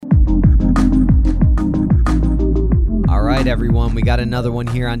everyone. We got another one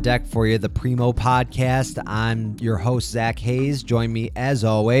here on deck for you, the Primo Podcast. I'm your host, Zach Hayes. Join me, as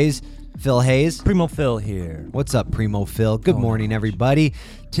always, Phil Hayes. Primo Phil here. What's up, Primo Phil? Good morning, everybody.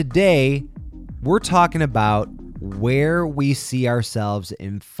 Today, we're talking about where we see ourselves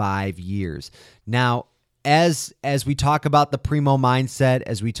in 5 years. Now, as we talk about the Primo mindset,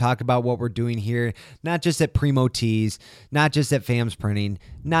 as we talk about what we're doing here, not just at Primo Tees, not just at Fams Printing,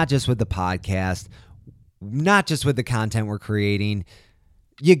 not just with the podcast, not just with the content we're creating,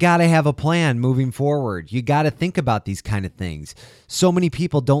 you got to have a plan moving forward. You got to think about these kind of things. So many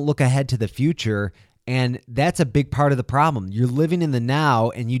people don't look ahead to the future, and that's a big part of the problem. You're living in the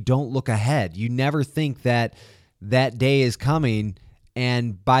now and you don't look ahead. You never think that that day is coming,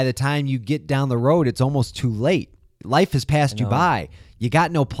 and by the time you get down the road, it's almost too late. Life has passed you by. You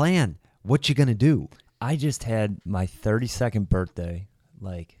got no plan. What you going to do? I just had my 32nd birthday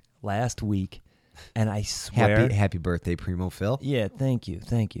like last week, and I swear... Happy birthday, Primo Phil. Yeah, thank you.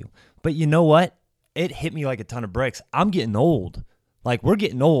 But you know what? It hit me like a ton of bricks. I'm getting old. Like, we're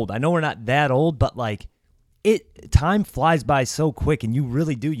getting old. I know we're not that old, but like, time flies by so quick, and you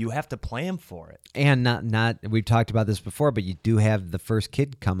really do. You have to plan for it. And not we've talked about this before, but you do have the first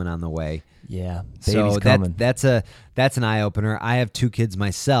kid coming on the way. Yeah, baby's so coming. That's an eye opener. I have 2 kids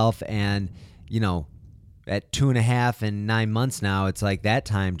myself, and at 2.5 and 9 months now, it's like that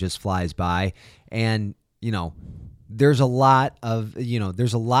time just flies by. And there's a lot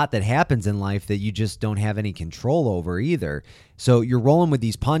that happens in life that you just don't have any control over either. So you're rolling with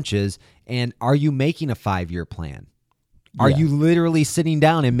these punches, and are you making a 5-year plan? Are you literally sitting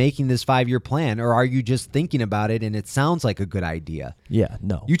down and making this 5-year plan, or are you just thinking about it and it sounds like a good idea? Yeah,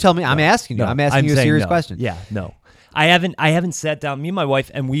 no. You tell me. I'm asking you. No. I'm asking you a serious question. Yeah, no. I haven't sat down. Me and my wife,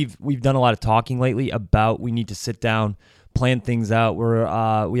 and we've done a lot of talking lately about we need to sit down, plan things out.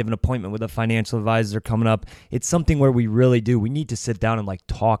 We have an appointment with a financial advisor coming up. It's something where we really do. We need to sit down and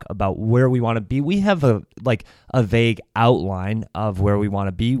talk about where we want to be. We have a vague outline of where we want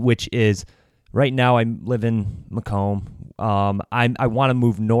to be, which is right now I live in Macomb. I want to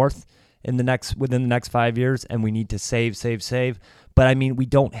move north within the next 5 years, and we need to save. But I mean, we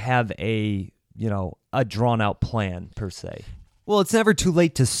don't have a drawn out plan per se. Well, it's never too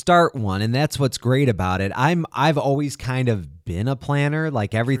late to start one, and that's what's great about it. I've always kind of been a planner.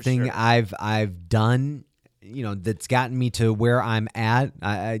 Like everything I've done, that's gotten me to where I'm at.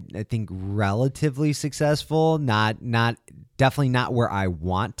 I think relatively successful. Definitely not where I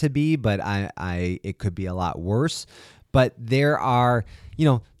want to be, but it could be a lot worse. But there are,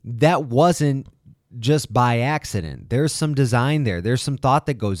 that wasn't just by accident. There's some design there. There's some thought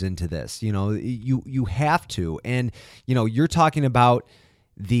that goes into this. You have to. And you're talking about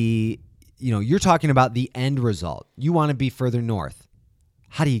the end result. You want to be further north.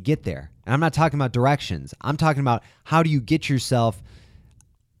 How do you get there? And I'm not talking about directions. I'm talking about how do you get yourself,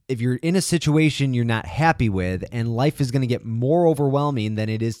 if you're in a situation you're not happy with and life is going to get more overwhelming than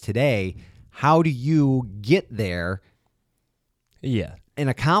it is today, how do you get there? Yeah. And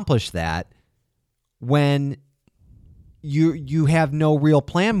accomplish that when you have no real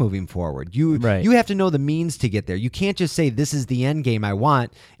plan moving forward. You have to know the means to get there. You can't just say this is the end game I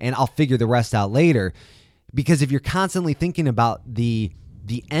want and I'll figure the rest out later. Because if you're constantly thinking about the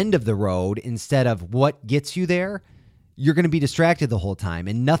end of the road instead of what gets you there, you're going to be distracted the whole time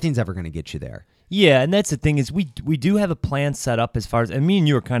and nothing's ever going to get you there. Yeah, and that's the thing is we do have a plan set up as far as, and me and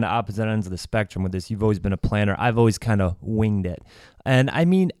you are kind of opposite ends of the spectrum with this. You've always been a planner. I've always kind of winged it. And I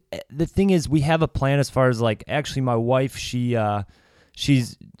mean, the thing is we have a plan as far as actually my wife, she's a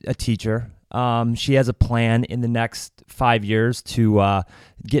teacher. She has a plan in the next 5 years to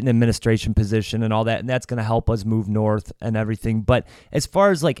get an administration position and all that, and that's going to help us move north and everything. But as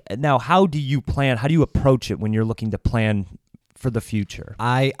far as now, how do you plan? How do you approach it when you're looking to plan for the future?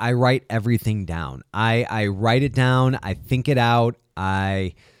 I write everything down. I write it down. I think it out.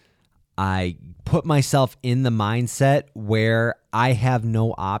 I put myself in the mindset where I have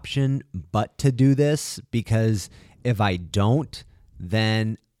no option but to do this, because if I don't,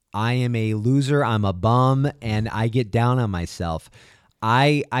 then I am a loser. I'm a bum, and I get down on myself.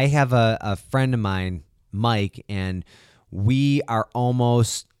 I have a friend of mine, Mike, and we are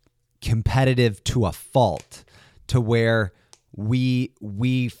almost competitive to a fault, to where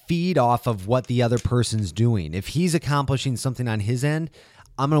we feed off of what the other person's doing. If he's accomplishing something on his end,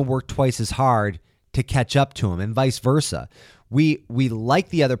 I'm going to work twice as hard to catch up to him, and vice versa. We like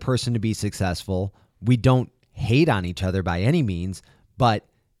the other person to be successful. We don't hate on each other by any means, but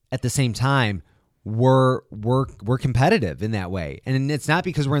at the same time, we're competitive in that way. And it's not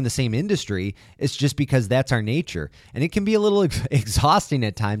because we're in the same industry. It's just because that's our nature. And it can be a little exhausting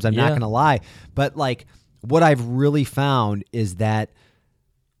at times. I'm not going to lie. But what I've really found is that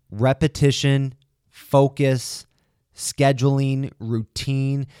repetition, focus, scheduling,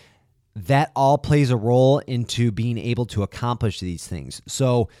 routine, that all plays a role into being able to accomplish these things.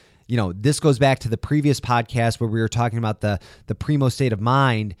 So, this goes back to the previous podcast where we were talking about the primo state of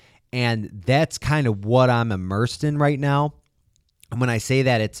mind, and that's kind of what I'm immersed in right now. And when I say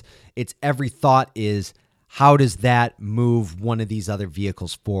that, it's every thought is, how does that move one of these other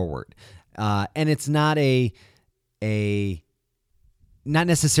vehicles forward? And it's not not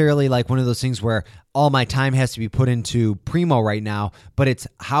necessarily like one of those things where all my time has to be put into primo right now, but it's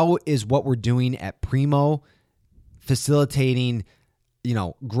how is what we're doing at primo facilitating,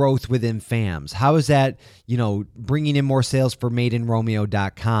 growth within FAMS? How is that, bringing in more sales for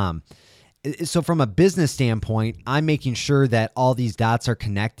MadeInRomeo.com? So from a business standpoint, I'm making sure that all these dots are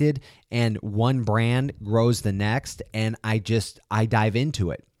connected and one brand grows the next, and I dive into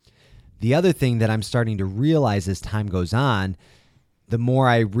it. The other thing that I'm starting to realize as time goes on, the more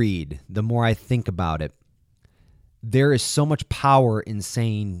I read, the more I think about it, there is so much power in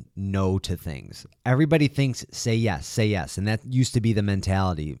saying no to things. Everybody thinks say yes, and that used to be the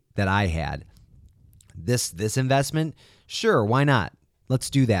mentality that I had. This investment, sure, why not? Let's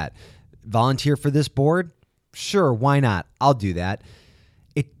do that. Volunteer for this board? Sure, why not? I'll do that.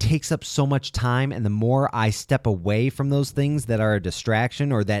 It takes up so much time, and the more I step away from those things that are a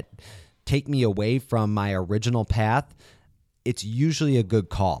distraction or that take me away from my original path, it's usually a good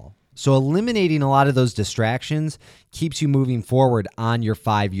call. So eliminating a lot of those distractions keeps you moving forward on your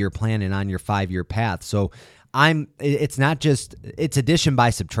 5-year plan and on your 5-year path. So it's not just, it's addition by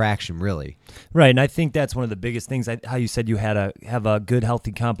subtraction, really. Right, and I think that's one of the biggest things. How you said you had have a good,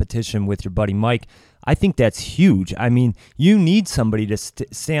 healthy competition with your buddy Mike. I think that's huge. I mean, you need somebody to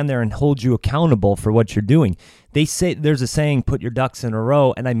stand there and hold you accountable for what you're doing. They say there's a saying, "Put your ducks in a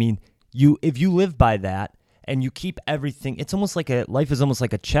row," and I mean, if you live by that and you keep everything, it's almost like life is almost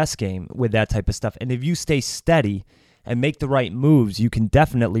like a chess game with that type of stuff. And if you stay steady and make the right moves, you can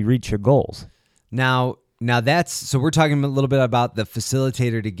definitely reach your goals. Now so we're talking a little bit about the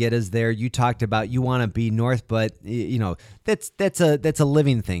facilitator to get us there. You talked about you want to be north, but that's a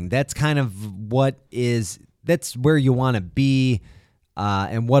living thing. That's kind of that's where you want to be,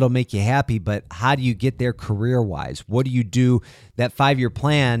 and what'll make you happy. But how do you get there career wise? What do you do? That 5-year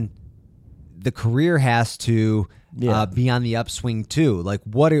plan, the career has to be on the upswing too. Like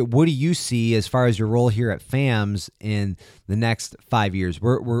what do you see as far as your role here at FAMS in the next 5 years?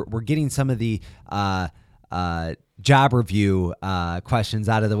 We're getting some of the job review questions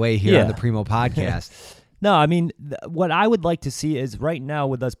out of the way here on the Primo podcast. No, I mean, what I would like to see is right now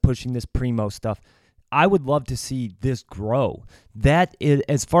with us pushing this Primo stuff, I would love to see this grow. That is,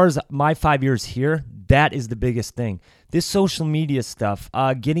 as far as my 5 years here, that is the biggest thing. This social media stuff,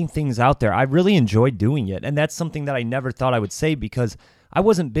 getting things out there, I really enjoy doing it. And that's something that I never thought I would say because I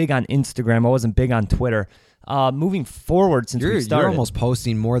wasn't big on Instagram. I wasn't big on Twitter. Moving forward since we started. You're almost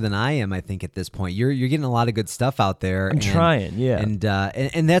posting more than I am, I think, at this point. You're getting a lot of good stuff out there. I'm trying, yeah.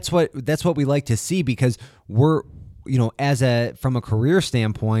 And that's what we like to see because we're, from a career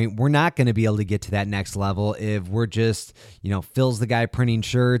standpoint, we're not going to be able to get to that next level if we're just, Phil's the guy printing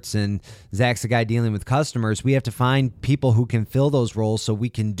shirts and Zach's the guy dealing with customers. We have to find people who can fill those roles so we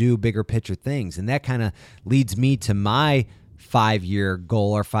can do bigger picture things. And that kind of leads me to my 5-year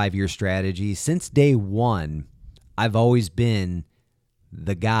goal or 5-year strategy. Since day one, I've always been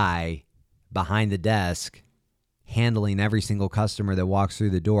the guy behind the desk handling every single customer that walks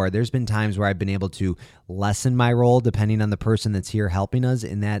through the door. There's been times where I've been able to lessen my role depending on the person that's here helping us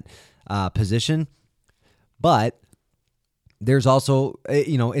in that position. But there's also,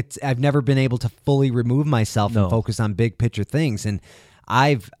 I've never been able to fully remove myself and focus on big picture things. And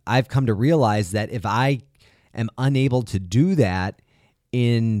I've come to realize that if I am unable to do that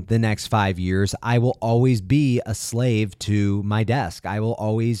in the next 5 years, I will always be a slave to my desk. I will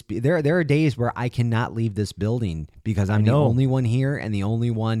always be there. There are days where I cannot leave this building because I'm the only one here and the only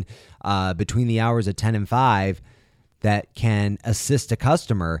one between the hours of 10 and 5 that can assist a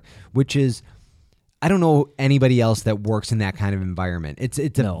customer, which is, I don't know anybody else that works in that kind of environment. It's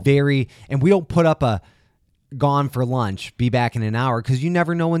a very, and we don't put up a gone for lunch, be back in an hour, because you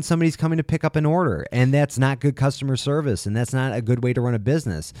never know when somebody's coming to pick up an order, and that's not good customer service, and that's not a good way to run a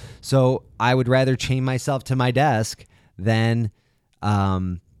business. So I would rather chain myself to my desk than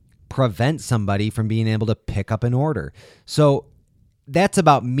prevent somebody from being able to pick up an order. So that's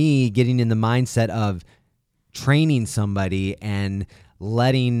about me getting in the mindset of training somebody and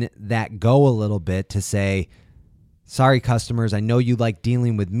letting that go a little bit to say, sorry, customers, I know you like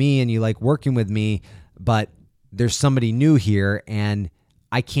dealing with me and you like working with me, but there's somebody new here and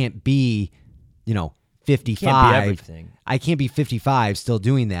I can't be, 55. Can't be everything. I can't be 55 still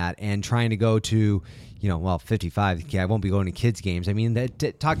doing that and trying to go to, 55. Okay, I won't be going to kids games. I mean,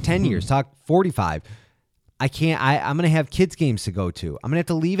 talk 10 years, talk 45. I can't. I'm going to have kids games to go to. I'm going to have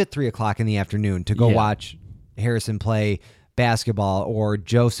to leave at 3:00 in the afternoon to go watch Harrison play basketball or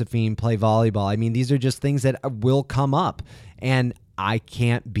Josephine play volleyball. I mean, these are just things that will come up, and I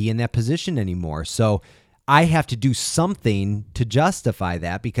can't be in that position anymore. So I have to do something to justify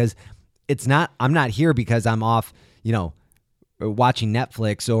that, because I'm not here because I'm off, watching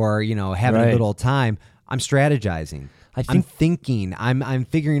Netflix or, having a good old time. I'm strategizing. I'm thinking. I'm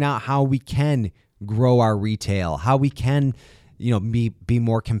figuring out how we can grow our retail, how we can, be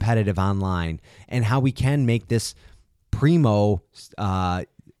more competitive online, and how we can make this Primo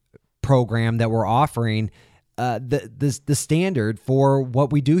program that we're offering the standard for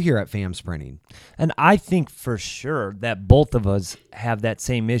what we do here at FAMS Printing. And I think for sure that both of us have that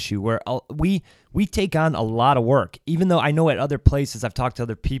same issue where we take on a lot of work. Even though I know at other places, I've talked to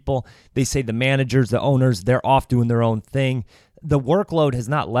other people, they say the managers, the owners, they're off doing their own thing. The workload has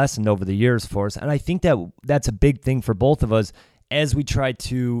not lessened over the years for us. And I think that's a big thing for both of us as we try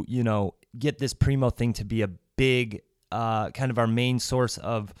to, get this Primo thing to be a big kind of our main source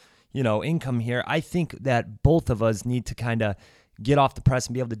of, income here. I think that both of us need to kind of get off the press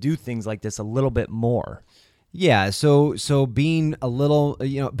and be able to do things like this a little bit more. Yeah, so being a little,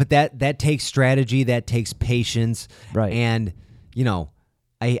 but that takes strategy, that takes patience. Right. And,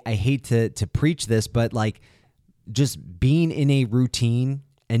 I hate to preach this, but like just being in a routine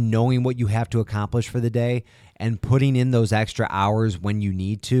and knowing what you have to accomplish for the day and putting in those extra hours when you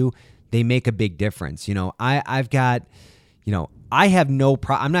need to, they make a big difference. I've got, I have no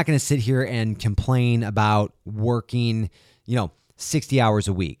problem. I'm not going to sit here and complain about working, 60 hours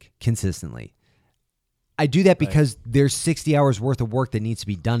a week consistently. I do that because there's 60 hours worth of work that needs to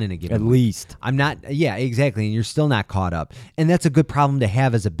be done in a given At week. least. I'm not, yeah, exactly. And you're still not caught up. And that's a good problem to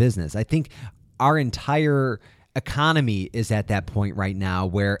have as a business. I think our entire economy is at that point right now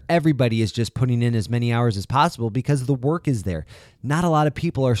where everybody is just putting in as many hours as possible because the work is there. Not a lot of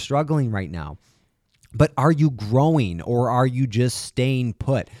people are struggling right now. But are you growing or are you just staying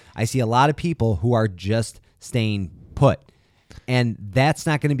put? I see a lot of people who are just staying put. And that's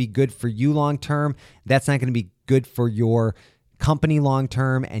not going to be good for you long term. That's not going to be good for your company long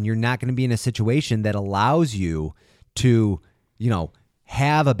term. And you're not going to be in a situation that allows you to,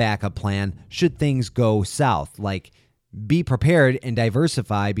 have a backup plan should things go south. Like, be prepared and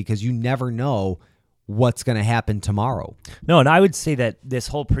diversify because you never know what's going to happen tomorrow. No, and I would say that this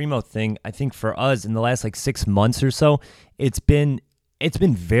whole Primo thing, I think for us in the last 6 months or so, it's been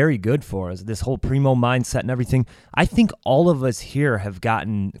very good for us, this whole Primo mindset and everything. I think all of us here have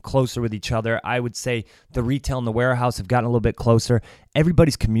gotten closer with each other. I would say the retail and the warehouse have gotten a little bit closer.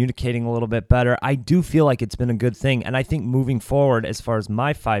 Everybody's communicating a little bit better. I do feel like it's been a good thing. And I think moving forward, as far as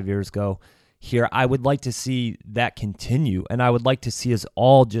my 5 years go here, I would like to see that continue. And I would like to see us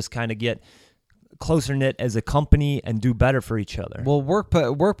all just kind of get closer knit as a company and do better for each other. Well,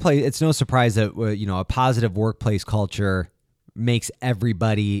 workplace, it's no surprise that, a positive workplace culture makes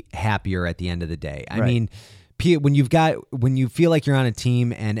everybody happier at the end of the day. I mean, when you feel like you're on a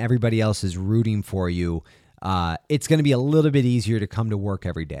team and everybody else is rooting for you, it's going to be a little bit easier to come to work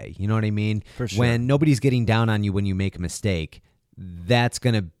every day. You know what I mean? For sure. When nobody's getting down on you when you make a mistake, that's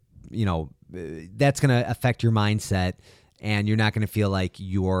going to affect your mindset, and you're not going to feel like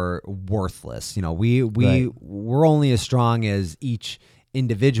you're worthless. We're only as strong as each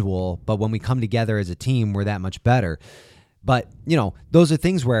individual, but when we come together as a team, we're that much better. But, those are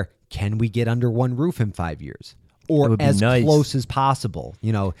things where, can we get under one roof in 5 years? Or as close as possible?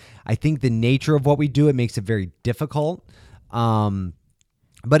 I think the nature of what we do, it makes it very difficult.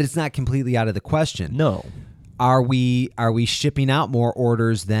 But it's not completely out of the question. No. Are we shipping out more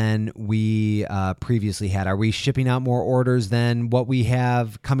orders than we previously had? Are we shipping out more orders than what we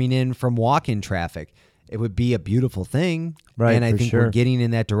have coming in from walk-in traffic? It would be a beautiful thing. Right, and I think sure. we're getting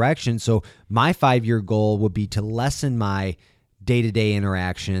in that direction. So my 5-year goal would be to lessen my day-to-day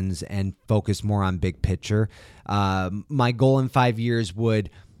interactions and focus more on big picture. My goal in 5 years would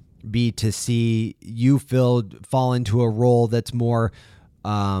be to see you fall into a role that's more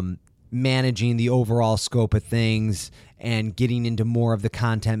managing the overall scope of things and getting into more of the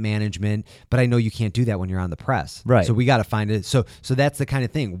content management. But I know you can't do that when you're on the press. Right. So we got to find it. So that's the kind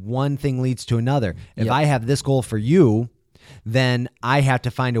of thing. One thing leads to another. If I have this goal for you, then I have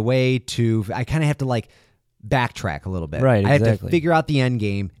to find a way I kind of have to backtrack a little bit. Right, exactly. I have to figure out the end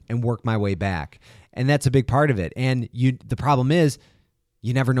game and work my way back. And that's a big part of it. And the problem is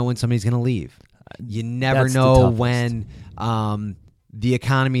you never know when somebody's going to leave. You never know when the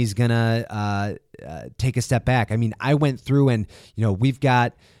economy is going to take a step back. I mean, I went through and,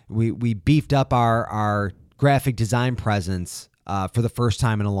 we beefed up our graphic design presence for the first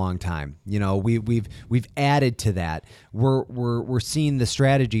time in a long time. We've added to that. We're seeing the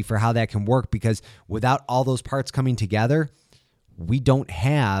strategy for how that can work, because without all those parts coming together, we don't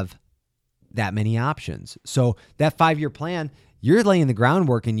have that many options. So that 5-year plan, you're laying the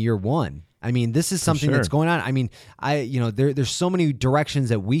groundwork in year one. I mean, this is something that's going on. I mean, there's so many directions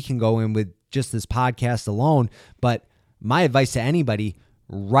that we can go in with just this podcast alone. But my advice to anybody,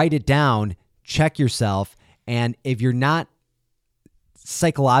 write it down, check yourself. And if you're not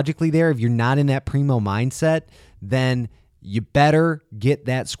psychologically there, if you're not in that primo mindset, then you better get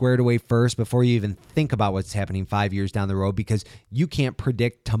that squared away first before you even think about what's happening 5 years down the road, because you can't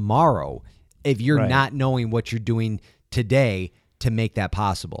predict tomorrow if you're not knowing what you're doing today to make that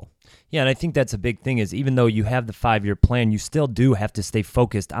possible. Yeah, and I think that's a big thing, is even though you have the 5-year plan, you still do have to stay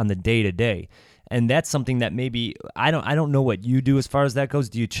focused on the day-to-day. And that's something that maybe, I don't know what you do as far as that goes.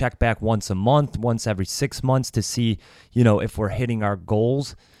 Do you check back once a month, once every 6 months to see, if we're hitting our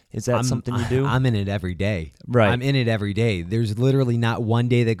goals? Is that something you do? I'm in it every day. Right. I'm in it every day. There's literally not one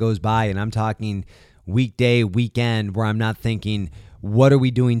day that goes by, and I'm talking weekday, weekend, where I'm not thinking, what are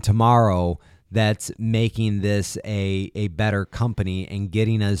we doing tomorrow that's making this a better company and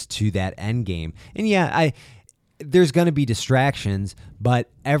getting us to that end game? And yeah, there's going to be distractions, but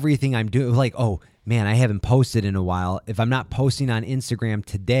everything I'm doing, like, oh man, I haven't posted in a while. If I'm not posting on Instagram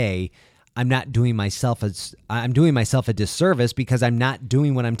today, I'm doing myself a disservice, because I'm not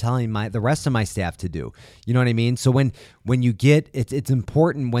doing what I'm telling the rest of my staff to do. You know what I mean? So when you get, it's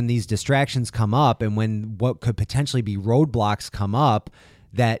important when these distractions come up, and when what could potentially be roadblocks come up,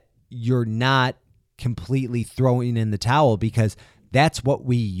 that you're not completely throwing in the towel, because that's what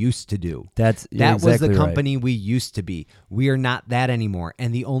we used to do. That was the company we used to be. We are not that anymore.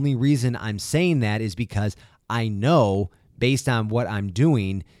 And the only reason I'm saying that is because I know, based on what I'm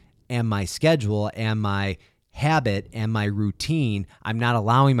doing and my schedule and my habit and my routine, I'm not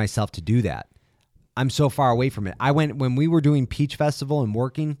allowing myself to do that. I'm so far away from it. When we were doing Peach Festival and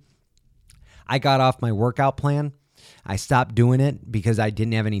working, I got off my workout plan. I stopped doing it because I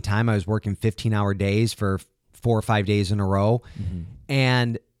didn't have any time. I was working 15-hour days for 4 or 5 days in a row. Mm-hmm.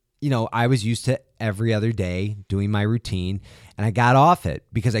 And, I was used to every other day doing my routine, and I got off it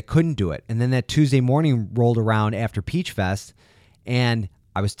because I couldn't do it. And then that Tuesday morning rolled around after Peach Fest, and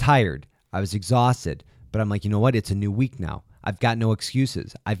I was tired. I was exhausted, but I'm like, you know what? It's a new week now. I've got no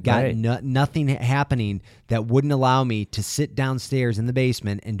excuses. I've got nothing happening that wouldn't allow me to sit downstairs in the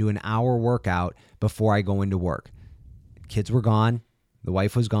basement and do an hour workout before I go into work. Kids were gone. The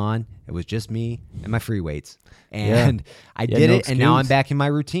wife was gone. It was just me and my free weights. And I did it, and now I'm back in my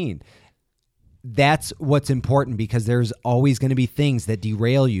routine. That's what's important, because there's always going to be things that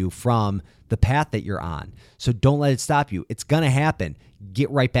derail you from the path that you're on. So don't let it stop you. It's going to happen. Get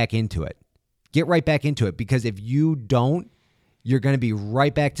right back into it. Get right back into it, because if you don't, you're going to be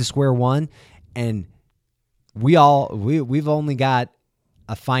right back to square one. And we've only got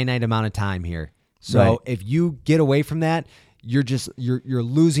a finite amount of time here. So if you get away from that, you're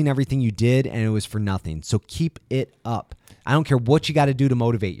losing everything you did, and it was for nothing. So keep it up. I don't care what you got to do to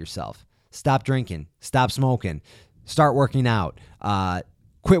motivate yourself. Stop drinking, stop smoking, start working out,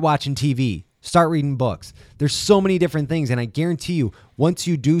 quit watching TV, start reading books. There's so many different things, and I guarantee you, once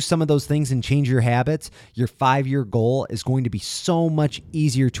you do some of those things and change your habits, your 5-year goal is going to be so much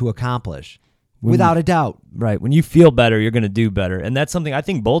easier to accomplish. Without a doubt. Right. When you feel better, you're going to do better. And that's something I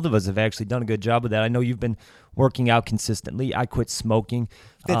think both of us have actually done a good job with that. I know you've been working out consistently. I quit smoking.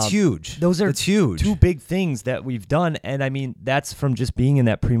 That's huge. That's huge. Two big things that we've done. And I mean, that's from just being in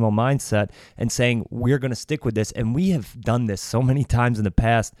that primo mindset and saying, we're going to stick with this. And we have done this so many times in the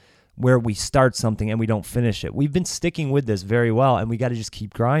past, where we start something and we don't finish it. We've been sticking with this very well, and we got to just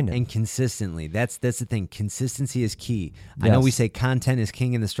keep grinding. And consistently. That's the thing. Consistency is key. Yes. I know we say content is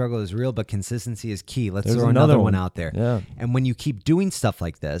king and the struggle is real, but consistency is key. Let's throw another one out there. Yeah. And when you keep doing stuff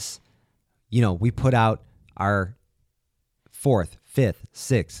like this, we put out our 4th, 5th,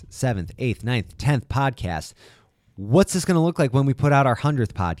 6th, 7th, 8th, 9th, 10th podcast. What's this going to look like when we put out our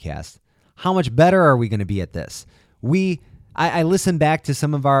 100th podcast? How much better are we going to be at this? I listened back to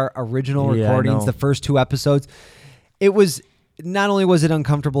some of our original recordings, the first 2 episodes. It was, not only was it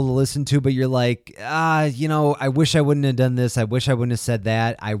uncomfortable to listen to, but you're like, I wish I wouldn't have done this. I wish I wouldn't have said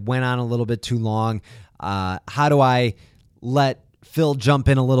that. I went on a little bit too long. How do I let Phil jump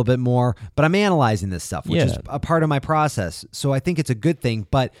in a little bit more? But I'm analyzing this stuff, which is a part of my process. So I think it's a good thing.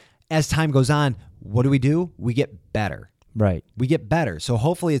 But as time goes on, what do? We get better. Right. We get better. So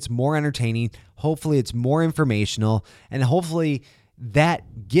hopefully it's more entertaining. Hopefully it's more informational. And hopefully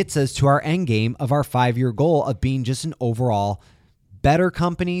that gets us to our end game of our 5-year goal of being just an overall better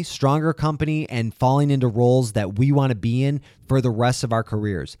company, stronger company, and falling into roles that we want to be in for the rest of our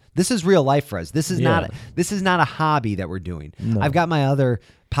careers. This is real life for us. This is not a hobby that we're doing. No. I've got my other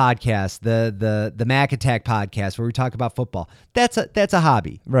podcast, the Mac Attack podcast, where we talk about football. That's a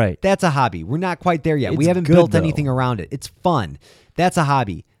hobby. Right. That's a hobby. We're not quite there yet. We It's haven't good, built though. anything around it. It's fun. That's a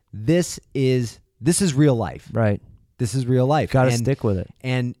hobby. This is real life. Right. This is real life. Got to And- stick with it.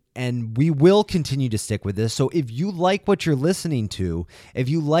 and we will continue to stick with this. So if you like what you're listening to, if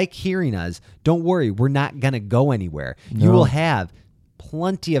you like hearing us, don't worry. We're not going to go anywhere. You No. will have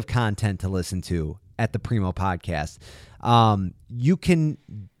plenty of content to listen to at the Primo Podcast. You can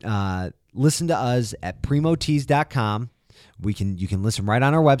listen to us at primotees.com. You can listen right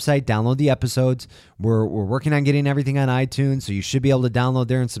on our website, download the episodes. We're working on getting everything on iTunes, so you should be able to download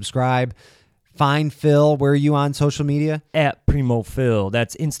there and subscribe. Find Phil. Where are you on social media? At Primo Phil.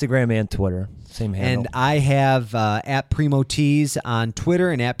 That's Instagram and Twitter. Same handle. And I have at Primo Tees on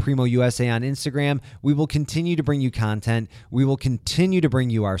Twitter and at Primo USA on Instagram. We will continue to bring you content. We will continue to bring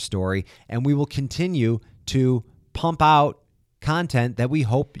you our story, and we will continue to pump out content that we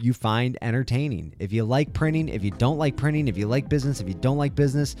hope you find entertaining. If you like printing, if you don't like printing, if you like business, if you don't like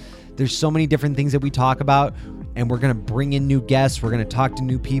business, there's so many different things that we talk about, and we're going to bring in new guests. We're going to talk to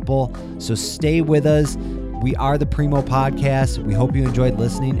new people. So stay with us. We are the Primo Podcast. We hope you enjoyed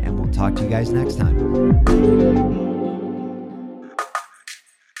listening, and we'll talk to you guys next time.